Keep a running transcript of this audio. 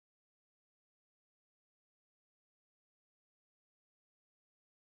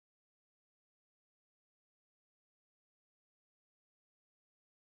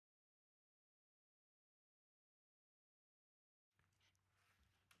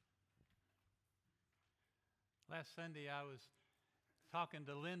Last Sunday, I was talking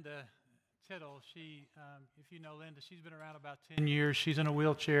to Linda Tittle. If you know Linda, she's been around about 10 years. She's in a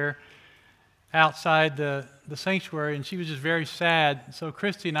wheelchair outside the sanctuary, and she was just very sad. So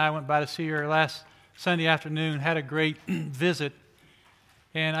Christy and I went by to see her last Sunday afternoon, had a great visit.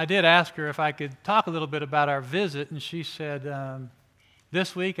 And I did ask her if I could talk a little bit about our visit, and she said,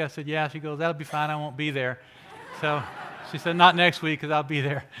 this week? I said, yeah. She goes, that'll be fine. I won't be there. So she said, not next week, because I'll be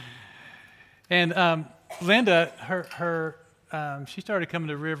there. And Linda, she started coming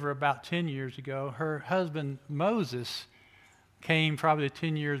to River about 10 years ago. Her husband, Moses, came probably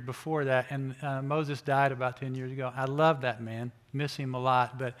 10 years before that, and Moses died about 10 years ago. I love that man, miss him a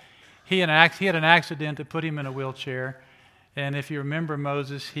lot, but he had an accident that put him in a wheelchair, and if you remember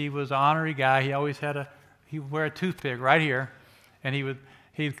Moses, he was an ornery guy. He always he'd wear a toothpick right here, and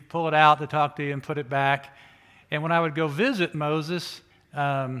he'd pull it out to talk to you and put it back. And when I would go visit Moses,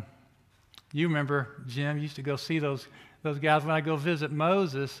 you remember, Jim, you used to go see those guys. When I go visit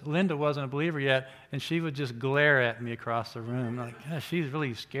Moses, Linda wasn't a believer yet, and she would just glare at me across the room. I'm like, gosh, she's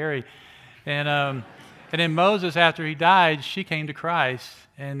really scary. And then Moses, after he died, she came to Christ,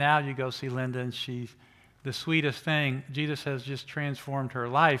 and now you go see Linda, and she's the sweetest thing. Jesus has just transformed her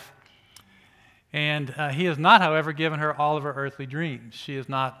life. And he has not, however, given her all of her earthly dreams. She is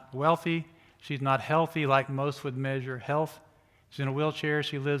not wealthy. She's not healthy like most would measure health. She's in a wheelchair.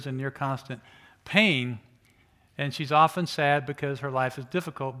 She lives in near constant pain. And she's often sad because her life is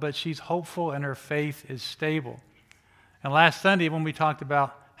difficult, but she's hopeful and her faith is stable. And last Sunday, when we talked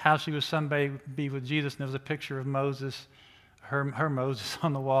about how she was someday be with Jesus, and there was a picture of Moses, her Moses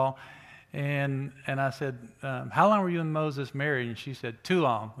on the wall, and I said, how long were you and Moses married? And she said, too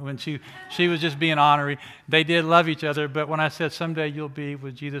long. When she was just being honorary. They did love each other, but when I said someday you'll be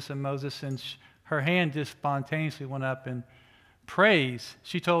with Jesus and Moses, and her hand just spontaneously went up in praise.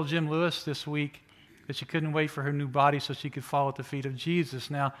 She told Jim Lewis this week that she couldn't wait for her new body so she could fall at the feet of Jesus.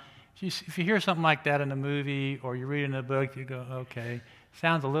 Now, if you hear something like that in a movie or you read in a book, you go, okay,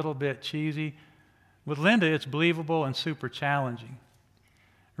 sounds a little bit cheesy. With Linda, it's believable and super challenging.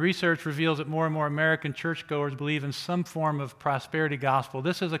 Research reveals that more and more American churchgoers believe in some form of prosperity gospel.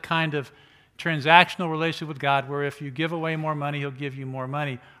 This is a kind of transactional relationship with God where if you give away more money, He'll give you more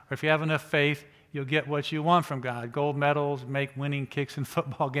money. Or if you have enough faith, you'll get what you want from God. Gold medals, make winning kicks in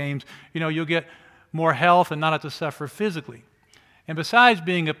football games. You'll get more health and not have to suffer physically. And besides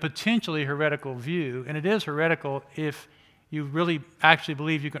being a potentially heretical view, and it is heretical if you really actually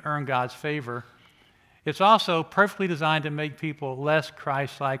believe you can earn God's favor, it's also perfectly designed to make people less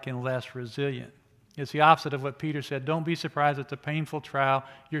Christ-like and less resilient. It's the opposite of what Peter said. Don't be surprised at the painful trial.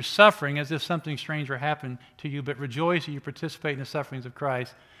 You're suffering as if something strange were happened to you, but rejoice that you participate in the sufferings of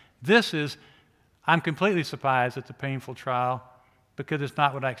Christ. I'm completely surprised at the painful trial because it's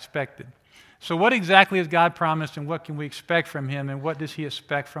not what I expected. So what exactly has God promised, and what can we expect from Him, and what does He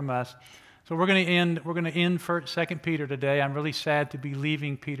expect from us? So we're going to end for 2 Peter today. I'm really sad to be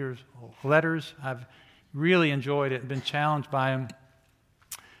leaving Peter's letters. I've really enjoyed it and been challenged by him.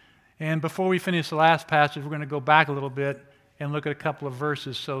 And before we finish the last passage, we're going to go back a little bit and look at a couple of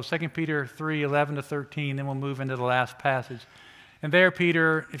verses. So 2 Peter 3:11-13, then we'll move into the last passage. And there,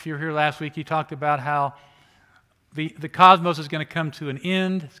 Peter, if you were here last week, he talked about how the cosmos is going to come to an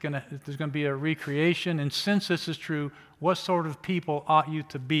end. There's going to be a recreation. And since this is true, what sort of people ought you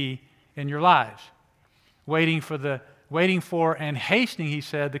to be in your lives? Waiting for and hastening, he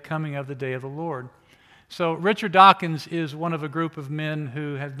said, the coming of the day of the Lord. So Richard Dawkins is one of a group of men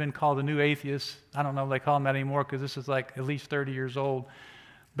who has been called the New Atheists. I don't know if they call him that anymore because this is like at least 30 years old.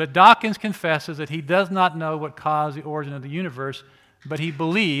 But Dawkins confesses that he does not know what caused the origin of the universe, but he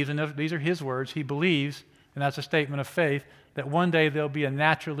believes, and these are his words, he believes, and that's a statement of faith, that one day there'll be a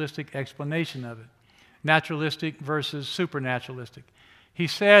naturalistic explanation of it. Naturalistic versus supernaturalistic. He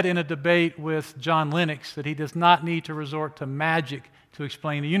said in a debate with John Lennox that he does not need to resort to magic to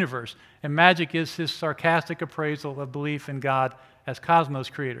explain the universe. And magic is his sarcastic appraisal of belief in God as cosmos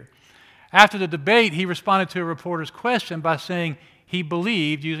creator. After the debate, he responded to a reporter's question by saying he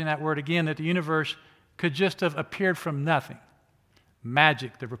believed, using that word again, that the universe could just have appeared from nothing.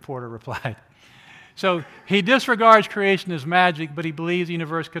 Magic, the reporter replied. So he disregards creation as magic, but he believes the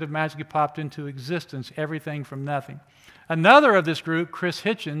universe could have magically popped into existence, everything from nothing. Another of this group, Chris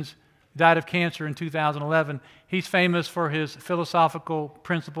Hitchens, died of cancer in 2011. He's famous for his philosophical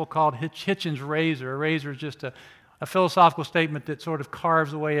principle called Hitchens' razor. A razor is just a philosophical statement that sort of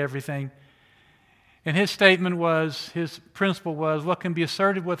carves away everything. And his principle was, what can be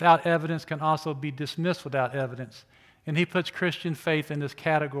asserted without evidence can also be dismissed without evidence. And he puts Christian faith in this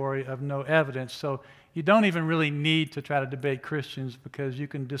category of no evidence. So you don't even really need to try to debate Christians because you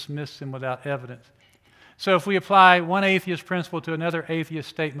can dismiss them without evidence. So if we apply one atheist principle to another atheist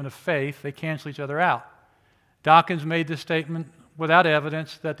statement of faith, they cancel each other out. Dawkins made this statement without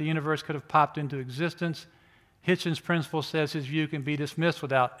evidence that the universe could have popped into existence. Hitchens' principle says his view can be dismissed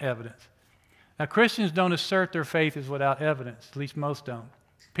without evidence. Now, Christians don't assert their faith is without evidence. At least most don't.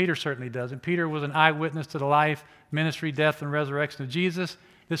 Peter certainly doesn't. Peter was an eyewitness to the life, ministry, death, and resurrection of Jesus.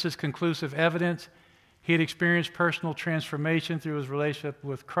 This is conclusive evidence. He had experienced personal transformation through his relationship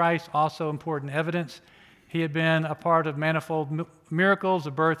with Christ, also important evidence. He had been a part of manifold miracles,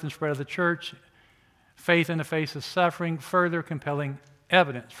 the birth and spread of the church, faith in the face of suffering, further compelling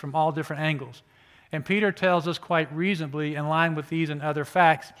evidence from all different angles. And Peter tells us quite reasonably, in line with these and other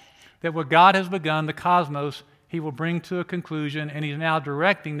facts, that what God has begun, the cosmos, he will bring to a conclusion, and he's now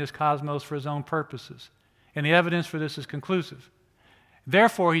directing this cosmos for his own purposes. And the evidence for this is conclusive.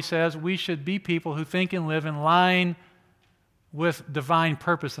 Therefore, he says, we should be people who think and live in line with divine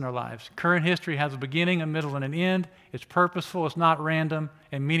purpose in our lives. Current history has a beginning, a middle, and an end. It's purposeful, it's not random,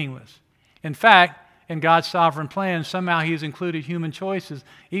 and meaningless. In fact, in God's sovereign plan, somehow he has included human choices,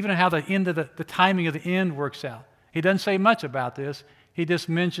 even in how the timing of the end works out. He doesn't say much about this. He just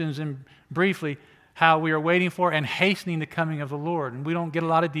mentions briefly how we are waiting for and hastening the coming of the Lord. And we don't get a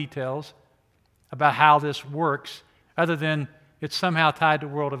lot of details about how this works, other than it's somehow tied to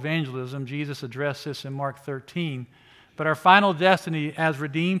world evangelism. Jesus addressed this in Mark 13. But our final destiny as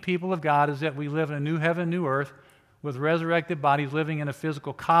redeemed people of God is that we live in a new heaven, new earth, with resurrected bodies living in a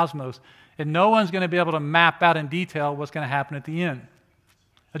physical cosmos. And no one's going to be able to map out in detail what's going to happen at the end.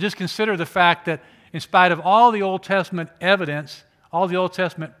 Now just consider the fact that in spite of all the Old Testament evidence, all the Old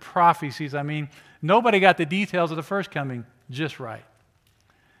Testament prophecies, nobody got the details of the first coming just right.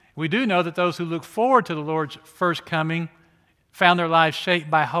 We do know that those who look forward to the Lord's first coming found their lives shaped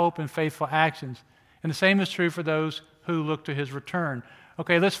by hope and faithful actions. And the same is true for those who look to his return.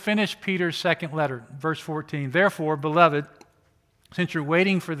 Okay, let's finish Peter's second letter, verse 14. Therefore, beloved, since you're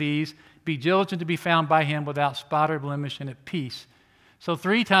waiting for these, be diligent to be found by him without spot or blemish and at peace. So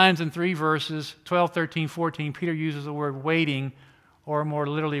 3 times in 3 verses, 12, 13, 14, Peter uses the word waiting, or more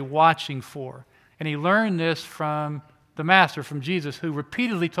literally watching for. And he learned this from the Master, from Jesus, who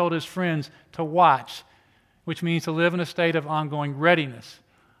repeatedly told his friends to watch, which means to live in a state of ongoing readiness.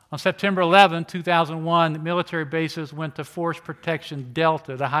 On September 11, 2001, the military bases went to Force Protection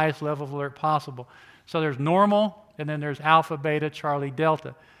Delta, the highest level of alert possible. So there's normal, and then there's Alpha, Beta, Charlie,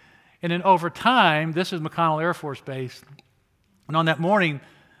 Delta. And then over time, this is McConnell Air Force Base, and on that morning,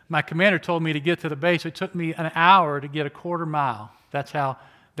 my commander told me to get to the base. It took me an hour to get a quarter mile. That's how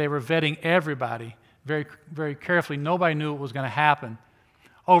they were vetting everybody very, very carefully. Nobody knew what was going to happen.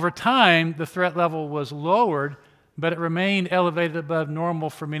 Over time, the threat level was lowered, but it remained elevated above normal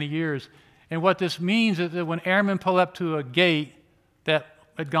for many years. And what this means is that when airmen pull up to a gate that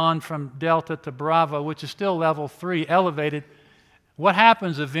had gone from Delta to Bravo, which is still level 3, elevated, what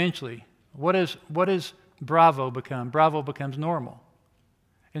happens eventually? What does Bravo become? Bravo becomes normal.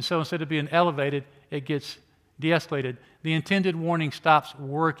 And so instead of being elevated, it gets de-escalated. The intended warning stops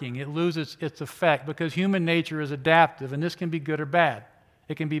working. It loses its effect because human nature is adaptive, and this can be good or bad.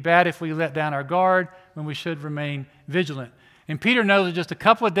 It can be bad if we let down our guard when we should remain vigilant. And Peter knows that just a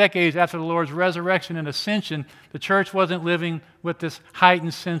couple of decades after the Lord's resurrection and ascension, the church wasn't living with this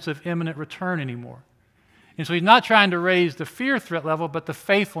heightened sense of imminent return anymore. And so he's not trying to raise the fear threat level, but the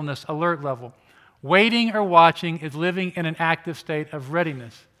faithfulness alert level. Waiting or watching is living in an active state of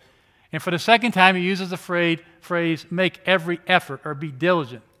readiness. And for the second time, he uses the phrase, make every effort or be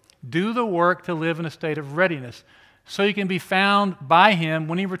diligent. Do the work to live in a state of readiness so you can be found by him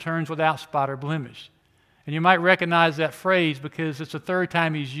when he returns without spot or blemish. And you might recognize that phrase because it's the third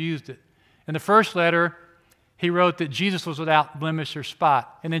time he's used it. In the first letter, he wrote that Jesus was without blemish or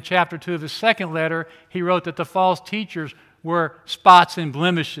spot. And in chapter 2 of his second letter, he wrote that the false teachers were spots and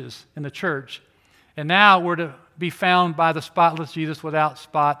blemishes in the church. And now we're to be found by the spotless Jesus without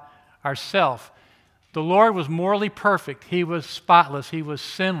spot ourselves. The Lord was morally perfect. He was spotless. He was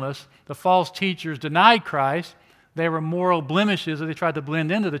sinless. The false teachers denied Christ. They were moral blemishes as they tried to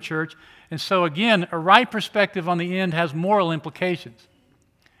blend into the church. And so again, a right perspective on the end has moral implications.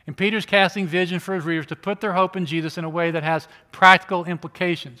 And Peter's casting vision for his readers to put their hope in Jesus in a way that has practical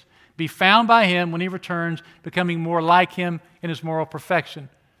implications. Be found by him when he returns, becoming more like him in his moral perfection.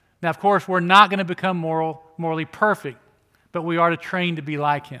 Now, of course, we're not going to become morally perfect, but we are to train to be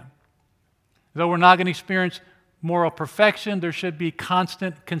like him. Though we're not going to experience moral perfection, there should be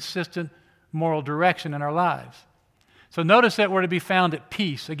constant, consistent moral direction in our lives. So notice that we're to be found at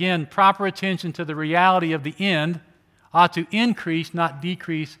peace. Again, proper attention to the reality of the end ought to increase, not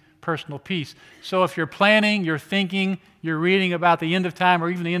decrease, personal peace. So if your planning, your thinking, your reading about the end of time or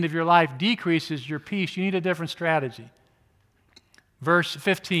even the end of your life decreases your peace, you need a different strategy. Verse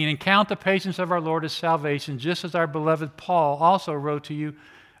 15, and count the patience of our Lord as salvation, just as our beloved Paul also wrote to you,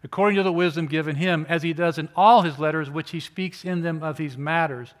 according to the wisdom given him, as he does in all his letters, which he speaks in them of these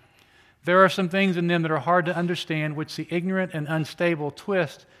matters. There are some things in them that are hard to understand, which the ignorant and unstable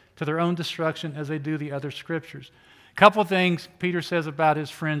twist to their own destruction as they do the other scriptures. A couple things Peter says about his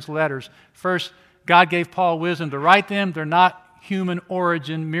friends' letters. First, God gave Paul wisdom to write them. They're not human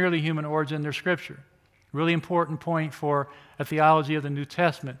origin, merely human origin, they're scripture. Really important point for a theology of the New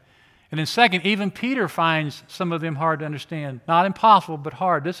Testament. And then second, even Peter finds some of them hard to understand. Not impossible, but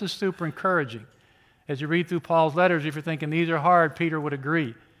hard. This is super encouraging. As you read through Paul's letters, if you're thinking these are hard, Peter would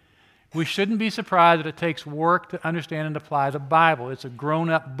agree. We shouldn't be surprised that it takes work to understand and apply the Bible. It's a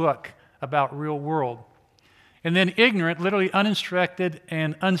grown-up book about real world. And then ignorant, literally uninstructed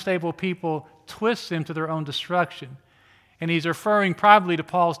and unstable people twist them to their own destruction. And he's referring probably to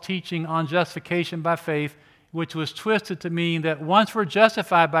Paul's teaching on justification by faith, which was twisted to mean that once we're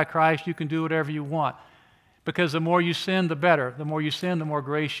justified by Christ, you can do whatever you want. Because the more you sin, the better. The more you sin, the more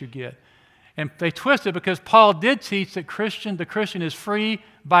grace you get. And they twist it because Paul did teach that the Christian is free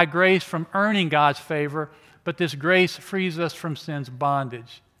by grace from earning God's favor, but this grace frees us from sin's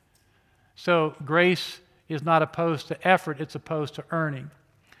bondage. So grace is not opposed to effort, it's opposed to earning.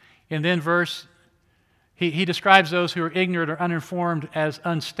 And then he describes those who are ignorant or uninformed as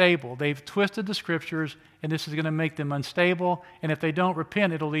unstable. They've twisted the scriptures, and this is going to make them unstable, and if they don't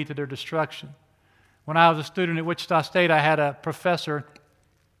repent, it'll lead to their destruction. When I was a student at Wichita State, I had a professor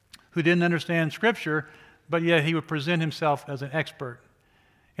who didn't understand scripture, but yet he would present himself as an expert.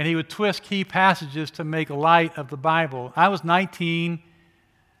 And he would twist key passages to make light of the Bible. I was 19.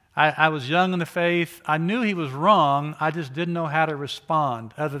 I was young in the faith. I knew he was wrong. I just didn't know how to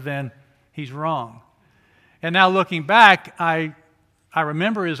respond other than he's wrong. And now looking back, I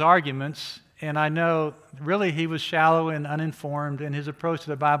remember his arguments, and I know really he was shallow and uninformed, and his approach to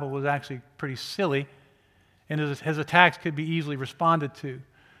the Bible was actually pretty silly, and his attacks could be easily responded to.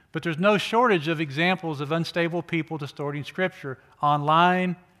 But there's no shortage of examples of unstable people distorting Scripture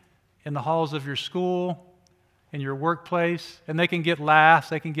online, in the halls of your school, in your workplace, and they can get laughs,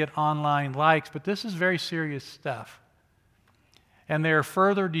 they can get online likes, but this is very serious stuff. And they're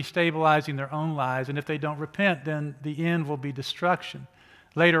further destabilizing their own lives, and if they don't repent, then the end will be destruction.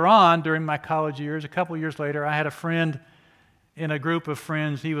 Later on, during my college years, a couple years later, I had a friend in a group of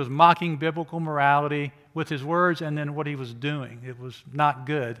friends. He was mocking biblical morality with his words and then what he was doing. It was not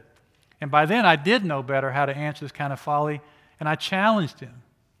good. And by then, I did know better how to answer this kind of folly, and I challenged him.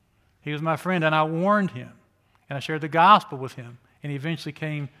 He was my friend, and I warned him, and I shared the gospel with him, and he eventually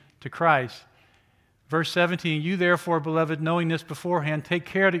came to Christ. Verse 17, you therefore, beloved, knowing this beforehand, take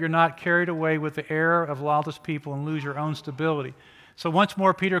care that you're not carried away with the error of lawless people and lose your own stability. So once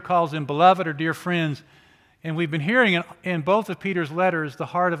more, Peter calls them beloved or dear friends, and we've been hearing in both of Peter's letters the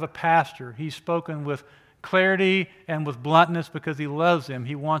heart of a pastor. He's spoken with clarity and with bluntness because he loves them.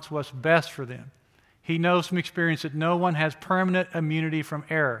 He wants what's best for them. He knows from experience that no one has permanent immunity from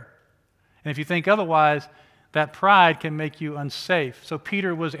error. And if you think otherwise, that pride can make you unsafe. So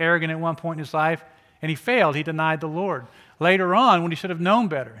Peter was arrogant at one point in his life, and he failed. He denied the Lord. Later on, when he should have known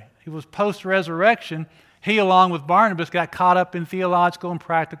better, he was post-resurrection, he, along with Barnabas, got caught up in theological and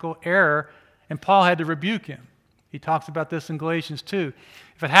practical error, and Paul had to rebuke him. He talks about this in Galatians 2.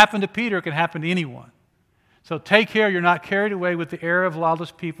 If it happened to Peter, it can happen to anyone. So take care you're not carried away with the error of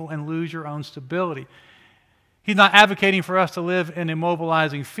lawless people and lose your own stability. He's not advocating for us to live in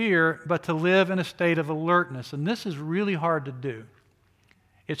immobilizing fear, but to live in a state of alertness. And this is really hard to do.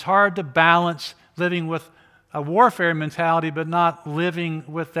 It's hard to balance living with a warfare mentality, but not living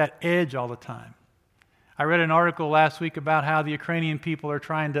with that edge all the time. I read an article last week about how the Ukrainian people are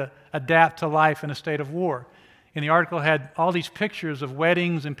trying to adapt to life in a state of war. And the article had all these pictures of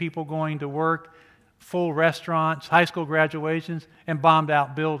weddings and people going to work, full restaurants, high school graduations, and bombed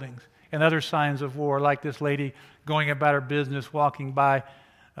out buildings, and other signs of war, like this lady going about her business, walking by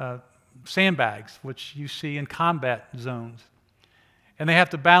sandbags, which you see in combat zones. And they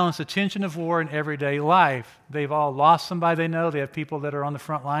have to balance the tension of war and everyday life. They've all lost somebody they know. They have people that are on the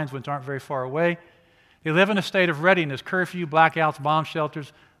front lines, which aren't very far away. They live in a state of readiness, curfew, blackouts, bomb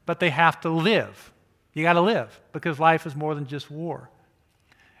shelters, but they have to live. You got to live, because life is more than just war.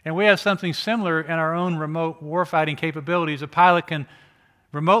 And we have something similar in our own remote warfighting capabilities. A pilot can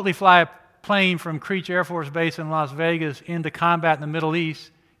remotely fly a plane from Creech Air Force Base in Las Vegas into combat in the Middle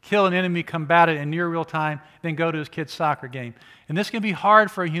East, kill an enemy combatant in near real time, then go to his kid's soccer game. And this can be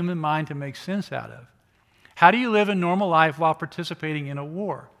hard for a human mind to make sense out of. How do you live a normal life while participating in a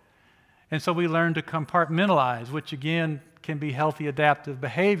war? And so we learn to compartmentalize, which again can be healthy adaptive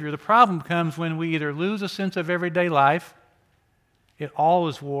behavior. The problem comes when we either lose a sense of everyday life, it all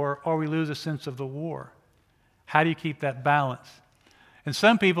is war, or we lose a sense of the war. How do you keep that balance? And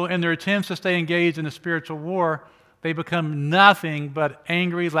some people, in their attempts to stay engaged in a spiritual war, they become nothing but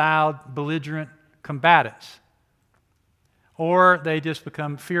angry, loud, belligerent combatants. Or they just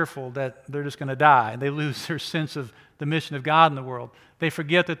become fearful that they're just going to die, and they lose their sense of the mission of God in the world. They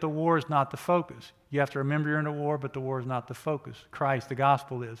forget that the war is not the focus. You have to remember you're in a war, but the war is not the focus. Christ, the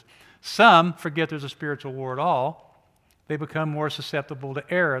gospel is. Some forget there's a spiritual war at all. They become more susceptible to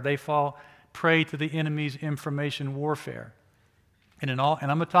error. They fall prey to the enemy's information warfare. And I'm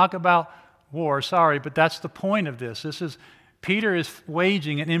going to talk about war, but that's the point of this. Peter is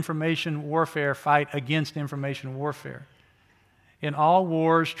waging an information warfare fight against information warfare. In all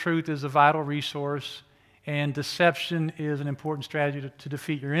wars, truth is a vital resource, and deception is an important strategy to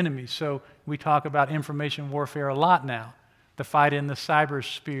defeat your enemies. So we talk about information warfare a lot now. The fight in the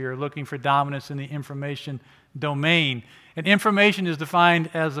cybersphere, looking for dominance in the information domain. And information is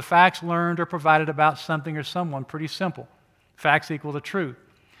defined as the facts learned or provided about something or someone. Pretty simple. Facts equal to truth.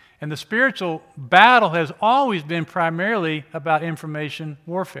 And the spiritual battle has always been primarily about information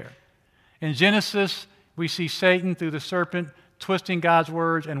warfare. In Genesis, we see Satan through the serpent twisting God's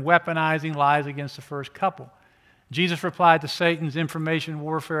words and weaponizing lies against the first couple. Jesus replied to Satan's information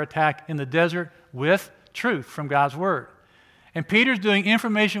warfare attack in the desert with truth from God's word. And Peter's doing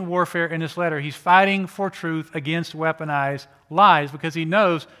information warfare in this letter. He's fighting for truth against weaponized lies because he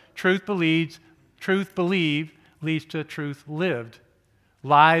knows truth believed leads to truth lived.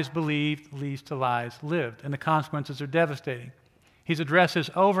 Lies believed leads to lies lived, and the consequences are devastating. He's addressed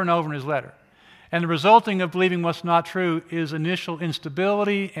this over and over in his letter. And the resulting of believing what's not true is initial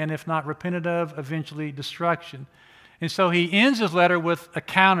instability, and if not repented of, eventually destruction. And so he ends his letter with a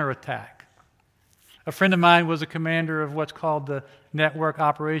counterattack. A friend of mine was a commander of what's called the Network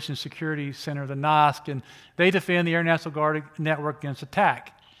Operations Security Center, the NOSC, and they defend the Air National Guard network against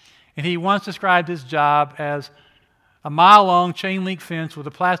attack. And he once described his job as a mile-long chain-link fence with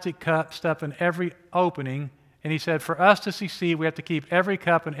a plastic cup stuffed in every opening. And he said, for us to succeed, we have to keep every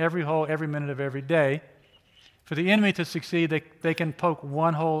cup in every hole every minute of every day. For the enemy to succeed, they can poke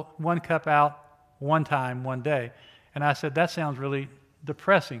one cup out one time, one day. And I said, that sounds really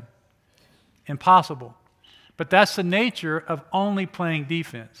depressing, impossible. But that's the nature of only playing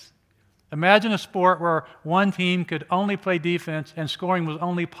defense. Imagine a sport where one team could only play defense and scoring was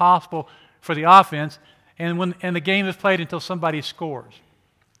only possible for the offense, and the game is played until somebody scores.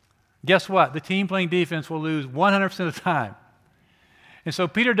 Guess what? The team playing defense will lose 100% of the time. And so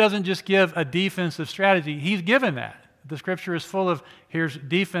Peter doesn't just give a defensive strategy. He's given that. The scripture is full of, here's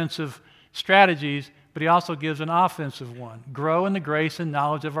defensive strategies, but he also gives an offensive one. Grow in the grace and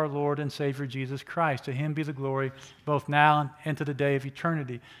knowledge of our Lord and Savior Jesus Christ. To him be the glory both now and to the day of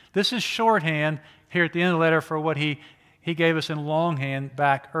eternity. This is shorthand here at the end of the letter for what he gave us in longhand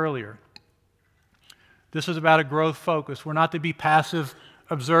back earlier. This is about a growth focus. We're not to be passive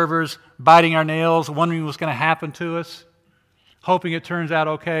observers, biting our nails, wondering what's going to happen to us, hoping it turns out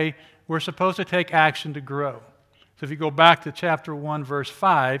okay. We're supposed to take action to grow. So if you go back to chapter 1, verse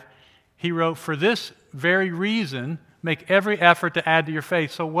 5, he wrote, for this very reason, make every effort to add to your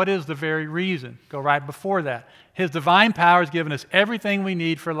faith. So what is the very reason? Go right before that. His divine power has given us everything we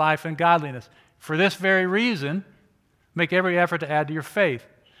need for life and godliness. For this very reason, make every effort to add to your faith.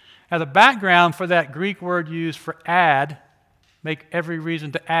 Now the background for that Greek word used for add, make every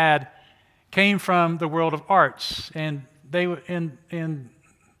reason to add, came from the world of arts. And they in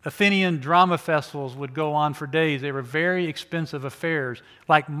Athenian drama festivals would go on for days. They were very expensive affairs,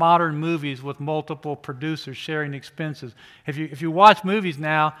 like modern movies with multiple producers sharing expenses. If you watch movies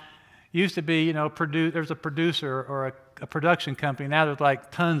now, it used to be, there's a producer or a production company. Now there's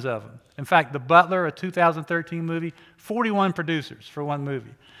like tons of them. In fact, The Butler, a 2013 movie, 41 producers for one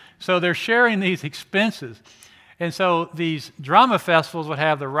movie. So they're sharing these expenses. And so these drama festivals would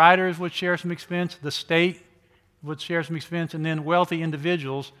have the writers would share some expense, the state would share some expense, and then wealthy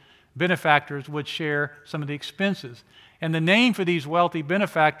individuals, benefactors, would share some of the expenses. And the name for these wealthy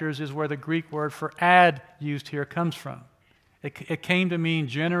benefactors is where the Greek word for add used here comes from. It came to mean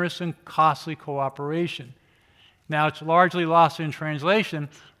generous and costly cooperation. Now, it's largely lost in translation,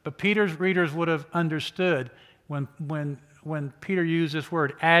 but Peter's readers would have understood when Peter used this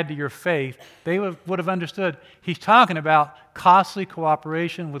word, add to your faith, they would have understood he's talking about costly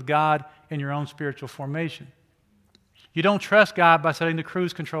cooperation with God in your own spiritual formation. You don't trust God by setting the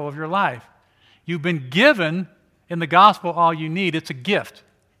cruise control of your life. You've been given in the gospel all you need. It's a gift.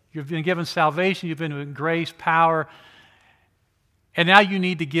 You've been given salvation. You've been given grace, power, And now you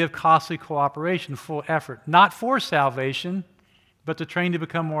need to give costly cooperation, full effort, not for salvation, but to train to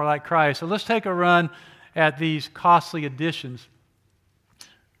become more like Christ. So let's take a run at these costly additions.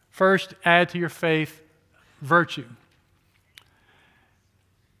 First, add to your faith virtue.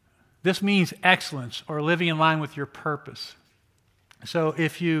 This means excellence or living in line with your purpose. So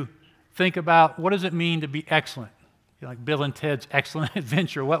if you think about what does it mean to be excellent? Like Bill and Ted's Excellent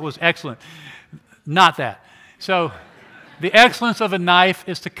Adventure. What was excellent? Not that. So the excellence of a knife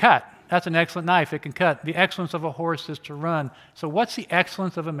is to cut. That's an excellent knife. It can cut. The excellence of a horse is to run. So what's the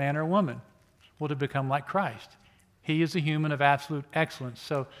excellence of a man or a woman? Well, to become like Christ. He is a human of absolute excellence.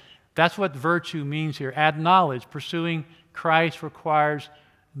 So that's what virtue means here. Add knowledge. Pursuing Christ requires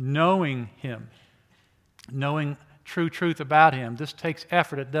knowing Him, knowing true truth about Him. This takes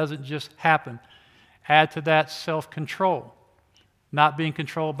effort. It doesn't just happen. Add to that self-control, not being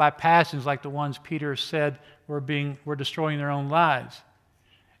controlled by passions like the ones Peter said were destroying their own lives.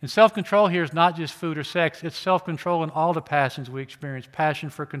 And self-control here is not just food or sex. It's self-control in all the passions we experience.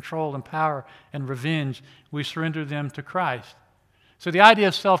 Passion for control and power and revenge. We surrender them to Christ. So the idea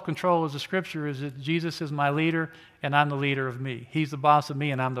of self-control as the Scripture is that Jesus is my leader and I'm the leader of me. He's the boss of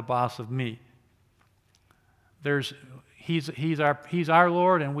me and I'm the boss of me. He's our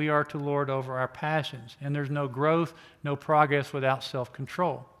Lord and we are to lord over our passions. And there's no growth, no progress without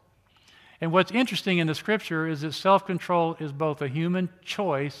self-control. And what's interesting in the Scripture is that self-control is both a human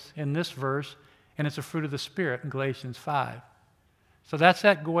choice in this verse and it's a fruit of the Spirit in Galatians 5. So that's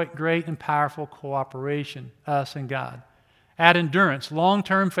that great and powerful cooperation, us and God. Add endurance,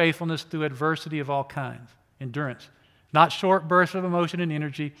 long-term faithfulness through adversity of all kinds. Endurance. Not short bursts of emotion and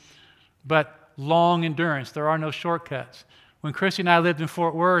energy, but long endurance. There are no shortcuts. When Christy and I lived in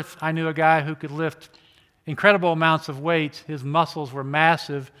Fort Worth, I knew a guy who could lift incredible amounts of weights. His muscles were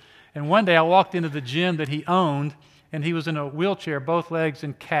massive. And one day I walked into the gym that he owned, and he was in a wheelchair, both legs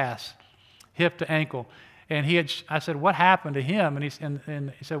in casts, hip to ankle. And I said, what happened to him? And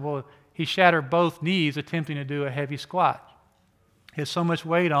he said, well, he shattered both knees attempting to do a heavy squat. He had so much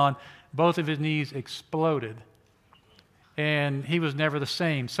weight on, both of his knees exploded. And he was never the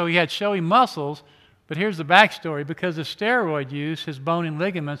same. So he had showy muscles, but here's the backstory. Because of steroid use, his bone and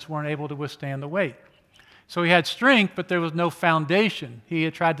ligaments weren't able to withstand the weight. So he had strength, but there was no foundation. He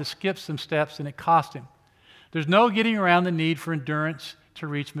had tried to skip some steps, and it cost him. There's no getting around the need for endurance to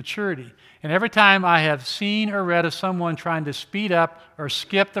reach maturity. And every time I have seen or read of someone trying to speed up or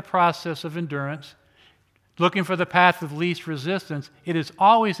skip the process of endurance, looking for the path of least resistance, it has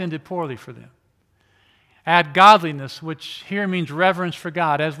always ended poorly for them. Add godliness, which here means reverence for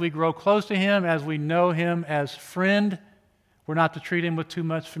God. As we grow close to Him, as we know Him as friend, we're not to treat Him with too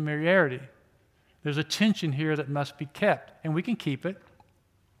much familiarity. There's a tension here that must be kept, and we can keep it.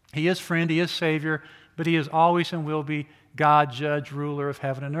 He is friend, He is Savior, but He is always and will be God, judge, ruler of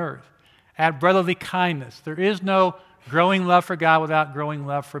heaven and earth. Add brotherly kindness. There is no growing love for God without growing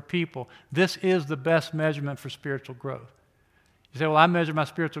love for people. This is the best measurement for spiritual growth. You say, well, I measure my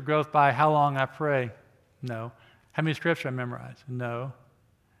spiritual growth by how long I pray. No. How many scriptures I memorize? No.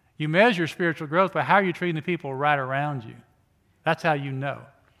 You measure spiritual growth by how you're treating the people right around you. That's how you know.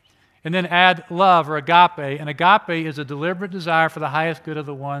 And then add love or agape. And agape is a deliberate desire for the highest good of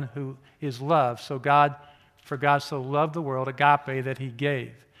the one who is loved. So for God so loved the world, agape, that He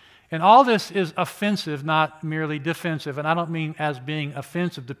gave. And all this is offensive, not merely defensive. And I don't mean as being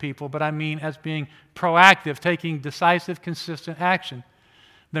offensive to people, but I mean as being proactive, taking decisive, consistent action.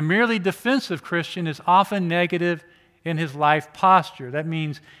 The merely defensive Christian is often negative in his life posture. That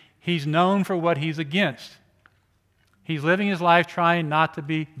means he's known for what he's against. He's living his life trying not to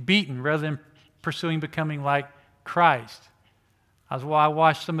be beaten rather than pursuing becoming like Christ. That's why I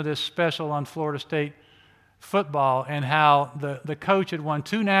watched some of this special on Florida State football and how the coach had won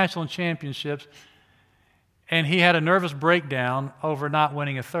 2 national championships and he had a nervous breakdown over not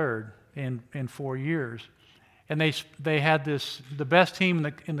winning a third in 4 years. And they had the best team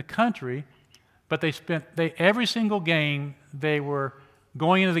in the country, but every single game they were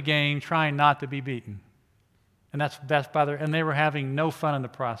going into the game trying not to be beaten. And and they were having no fun in the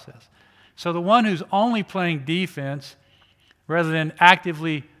process. So the one who's only playing defense rather than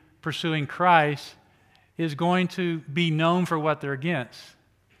actively pursuing Christ is going to be known for what they're against.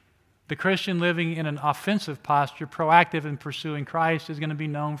 The Christian living in an offensive posture, proactive in pursuing Christ, is going to be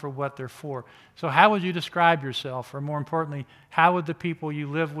known for what they're for. So how would you describe yourself? Or more importantly, how would the people you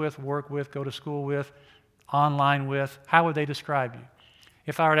live with, work with, go to school with, online with, how would they describe you?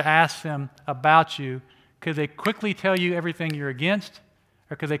 If I were to ask them about you, could they quickly tell you everything you're against?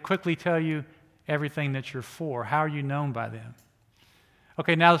 Or could they quickly tell you everything that you're for? How are you known by them?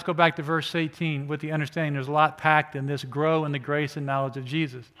 Okay, now let's go back to verse 18 with the understanding there's a lot packed in this grow in the grace and knowledge of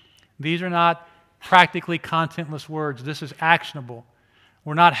Jesus. These are not practically contentless words. This is actionable.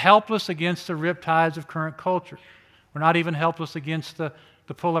 We're not helpless against the riptides of current culture. We're not even helpless against the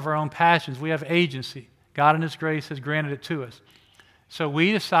pull of our own passions. We have agency. God in His grace has granted it to us. So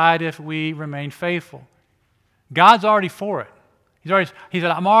we decide if we remain faithful. God's already for it. He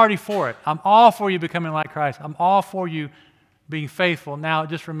said, I'm already for it. I'm all for you becoming like Christ. I'm all for you being faithful. Now it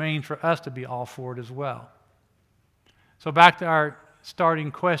just remains for us to be all for it as well. So back to our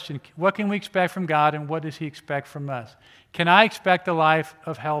starting question. What can we expect from God, and what does He expect from us? Can I expect a life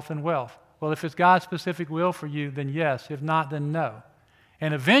of health and wealth? Well, if it's God's specific will for you, then yes. If not, then no.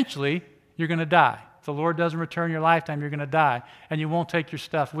 And eventually, you're going to die. If the Lord doesn't return your lifetime, you're going to die, and you won't take your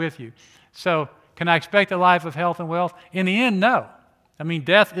stuff with you. So, can I expect a life of health and wealth? In the end, no. I mean,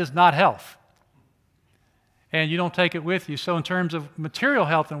 death is not health. And you don't take it with you. So in terms of material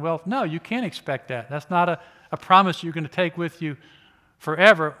health and wealth, no, you can't expect that. That's not a promise you're going to take with you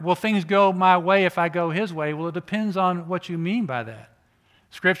forever. Will things go my way if I go His way? Well, it depends on what you mean by that.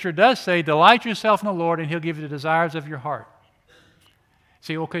 Scripture does say, delight yourself in the Lord, and He'll give you the desires of your heart.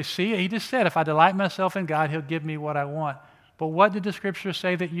 See, He just said, if I delight myself in God, He'll give me what I want. But what did the Scripture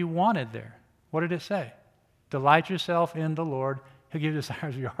say that you wanted there? What did it say? Delight yourself in the Lord, He'll give you the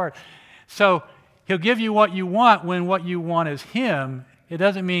desires of your heart. So He'll give you what you want when what you want is Him. It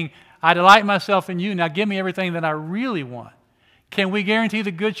doesn't mean, I delight myself in you, now give me everything that I really want. Can we guarantee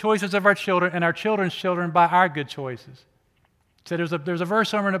the good choices of our children and our children's children by our good choices? So there's a verse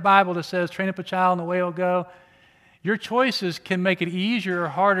somewhere in the Bible that says, train up a child in the way he'll go. Your choices can make it easier or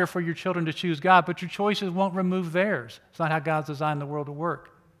harder for your children to choose God, but your choices won't remove theirs. It's not how God's designed the world to work.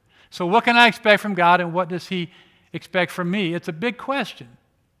 So what can I expect from God, and what does He expect from me? It's a big question.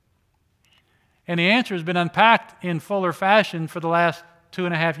 And the answer has been unpacked in fuller fashion for the last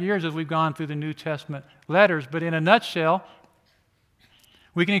 2.5 years as we've gone through the New Testament letters. But in a nutshell,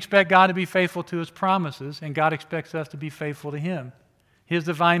 we can expect God to be faithful to His promises, and God expects us to be faithful to Him. His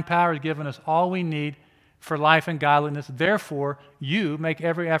divine power has given us all we need for life and godliness. Therefore, you make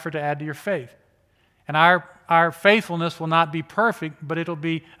every effort to add to your faith. And our faithfulness will not be perfect, but it'll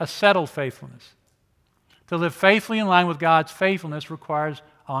be a settled faithfulness. To live faithfully in line with God's faithfulness requires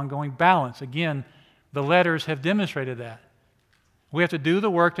ongoing balance. Again, the letters have demonstrated that. We have to do the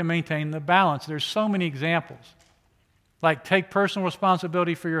work to maintain the balance. There's so many examples. Like, take personal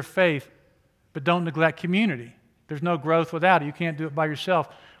responsibility for your faith, but don't neglect community. There's no growth without it. You can't do it by yourself.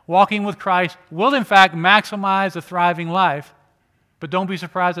 Walking with Christ will, in fact, maximize a thriving life, but don't be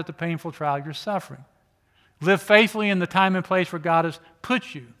surprised at the painful trial you're suffering. Live faithfully in the time and place where God has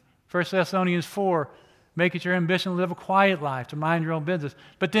put you. 1 Thessalonians 4, make it your ambition to live a quiet life, to mind your own business.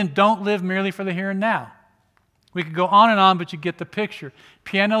 But then don't live merely for the here and now. We could go on and on, but you get the picture.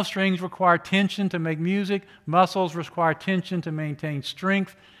 Piano strings require tension to make music. Muscles require tension to maintain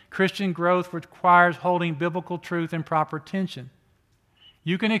strength. Christian growth requires holding biblical truth in proper tension.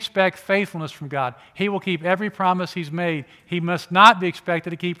 You can expect faithfulness from God. He will keep every promise He's made. He must not be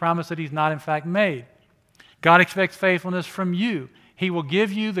expected to keep promise that He's not in fact made. God expects faithfulness from you. He will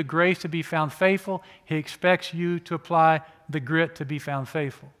give you the grace to be found faithful. He expects you to apply the grit to be found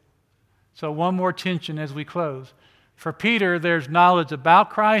faithful. So one more tension as we close. For Peter, there's knowledge about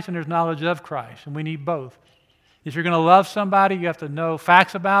Christ and there's knowledge of Christ, and we need both. If you're going to love somebody, you have to know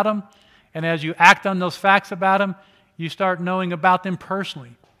facts about them, and as you act on those facts about them, you start knowing about them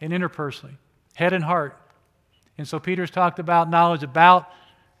personally and interpersonally, head and heart. And so Peter's talked about knowledge about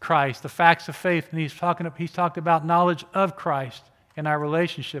Christ, the facts of faith, and he's talked about knowledge of Christ and our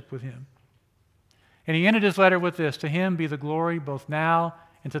relationship with Him. And he ended his letter with this: to Him be the glory both now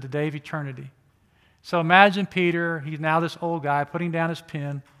and to the day of eternity. So imagine Peter, he's now this old guy, putting down his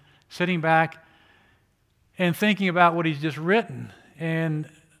pen, sitting back and thinking about what he's just written. And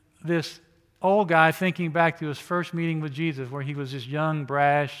this old guy thinking back to his first meeting with Jesus, where he was this young,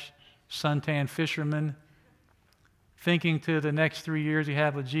 brash, suntan fisherman, thinking to the next 3 years he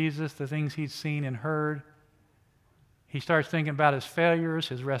had with Jesus, the things he'd seen and heard. He starts thinking about his failures,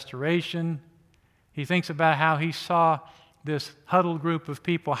 his restoration. He thinks about how he saw this huddled group of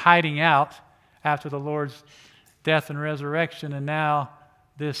people hiding out after the Lord's death and resurrection, and now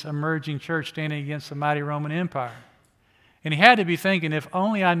this emerging church standing against the mighty Roman Empire. And he had to be thinking, if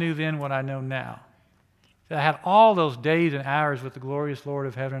only I knew then what I know now. That I had all those days and hours with the glorious Lord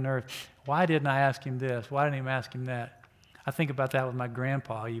of heaven and earth. Why didn't I ask Him this? Why didn't I ask Him that? I think about that with my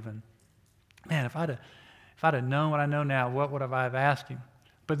grandpa even. Man, if I'd have known what I know now, what would I have asked Him?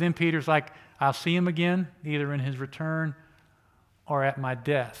 But then Peter's like, I'll see Him again, either in His return or at my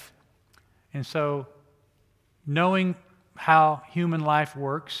death. And so, knowing how human life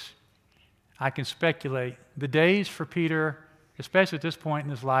works, I can speculate. The days for Peter, especially at this point in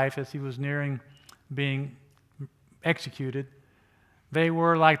his life as he was nearing being executed, they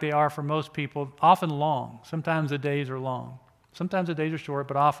were like they are for most people, often long. Sometimes the days are long. Sometimes the days are short,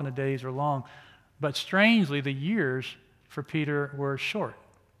 but often the days are long. But strangely, the years for Peter were short.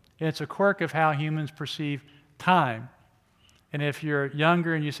 It's a quirk of how humans perceive time. And if you're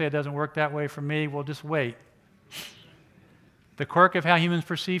younger and you say it doesn't work that way for me, well, just wait. The quirk of how humans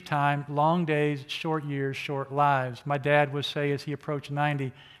perceive time, long days, short years, short lives. My dad would say as he approached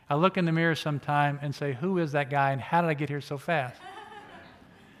 90, I look in the mirror sometime and say, who is that guy and how did I get here so fast?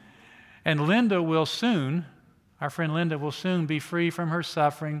 And Linda will soon, our friend Linda will soon be free from her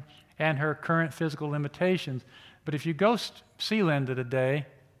suffering and her current physical limitations. But if you go see Linda today,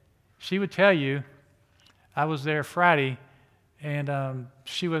 she would tell you, I was there Friday, and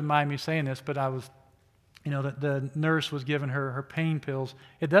she wouldn't mind me saying this, but I was, the nurse was giving her her pain pills.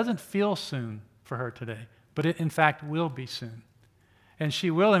 It doesn't feel soon for her today, but it in fact will be soon. And she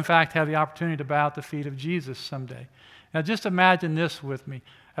will in fact have the opportunity to bow at the feet of Jesus someday. Now just imagine this with me.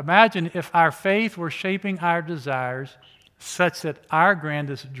 Imagine if our faith were shaping our desires such that our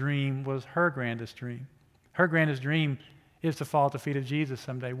grandest dream was her grandest dream. Her grandest dream is to fall at the feet of Jesus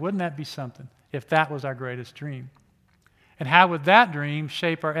someday. Wouldn't that be something if that was our greatest dream? And how would that dream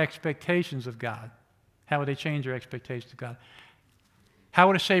shape our expectations of God? How would they change our expectations of God? How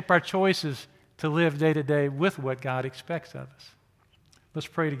would it shape our choices to live day to day with what God expects of us? Let's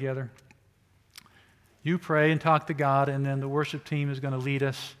pray together. You pray and talk to God, and then the worship team is going to lead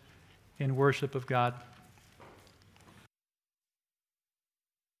us in worship of God.